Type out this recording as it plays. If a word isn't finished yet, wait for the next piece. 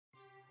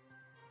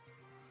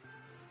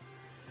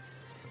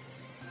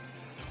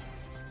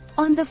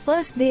On the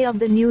first day of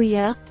the new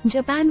year,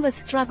 Japan was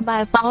struck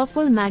by a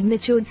powerful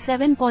magnitude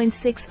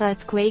 7.6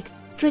 earthquake,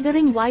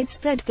 triggering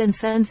widespread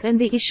concerns and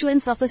the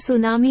issuance of a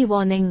tsunami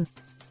warning.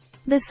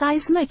 The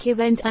seismic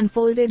event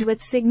unfolded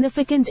with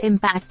significant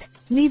impact,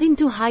 leading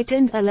to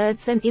heightened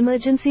alerts and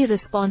emergency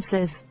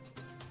responses.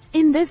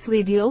 In this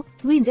video,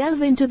 we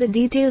delve into the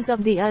details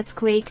of the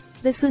earthquake,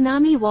 the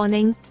tsunami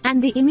warning,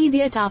 and the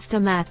immediate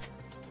aftermath.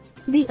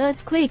 The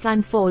earthquake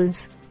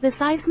unfolds. The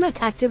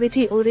seismic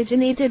activity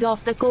originated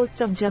off the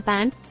coast of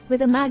Japan,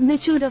 with a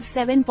magnitude of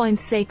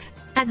 7.6,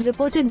 as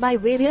reported by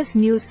various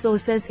news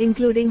sources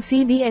including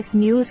CBS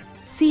News,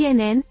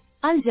 CNN,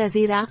 Al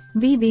Jazeera,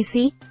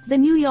 BBC, The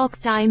New York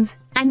Times,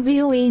 and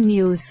VOA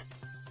News.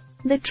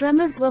 The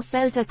tremors were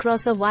felt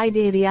across a wide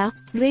area,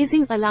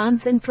 raising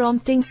alarms and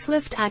prompting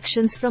swift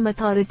actions from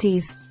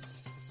authorities.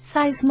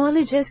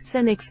 Seismologists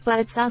and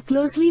experts are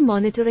closely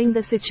monitoring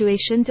the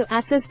situation to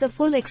assess the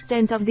full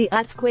extent of the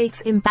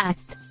earthquake's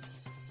impact.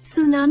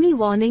 Tsunami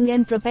warning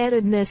and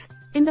preparedness.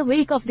 In the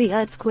wake of the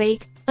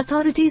earthquake,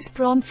 authorities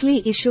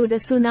promptly issued a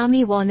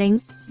tsunami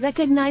warning,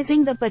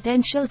 recognizing the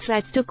potential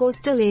threat to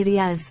coastal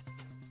areas.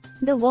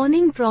 The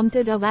warning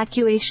prompted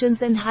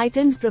evacuations and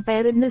heightened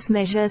preparedness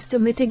measures to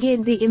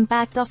mitigate the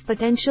impact of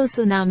potential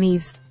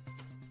tsunamis.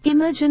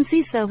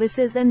 Emergency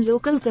services and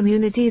local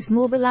communities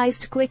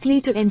mobilized quickly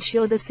to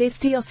ensure the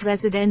safety of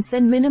residents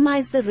and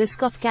minimize the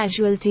risk of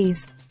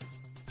casualties.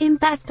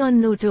 Impact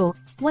on Noto.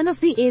 One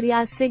of the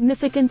areas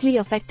significantly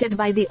affected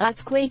by the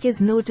earthquake is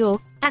Noto,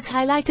 as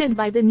highlighted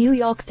by the New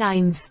York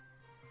Times.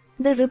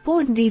 The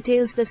report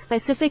details the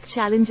specific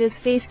challenges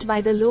faced by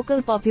the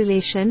local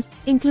population,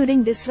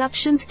 including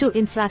disruptions to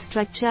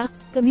infrastructure,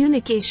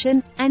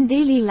 communication, and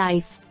daily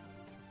life.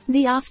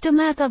 The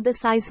aftermath of the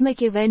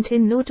seismic event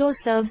in Noto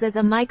serves as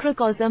a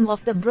microcosm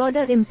of the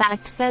broader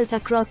impact felt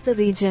across the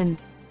region.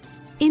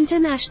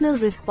 International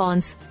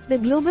response. The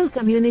global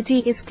community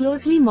is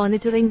closely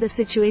monitoring the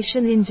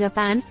situation in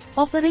Japan,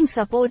 offering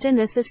support and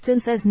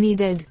assistance as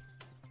needed.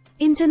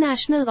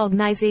 International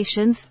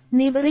organizations,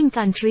 neighboring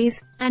countries,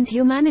 and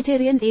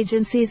humanitarian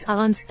agencies are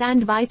on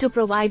standby to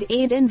provide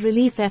aid and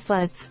relief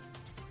efforts.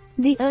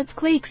 The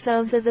earthquake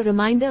serves as a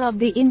reminder of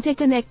the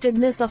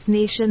interconnectedness of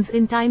nations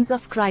in times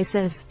of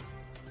crisis.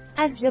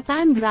 As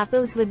Japan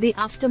grapples with the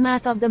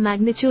aftermath of the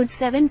magnitude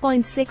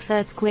 7.6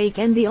 earthquake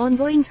and the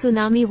ongoing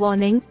tsunami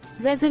warning,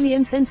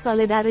 resilience and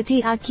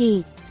solidarity are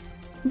key.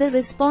 The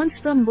response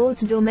from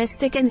both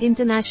domestic and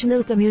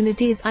international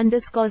communities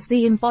underscores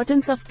the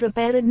importance of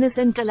preparedness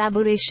and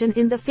collaboration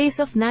in the face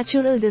of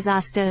natural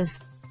disasters.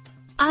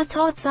 Our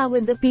thoughts are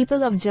with the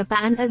people of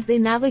Japan as they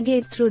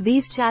navigate through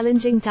these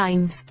challenging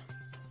times.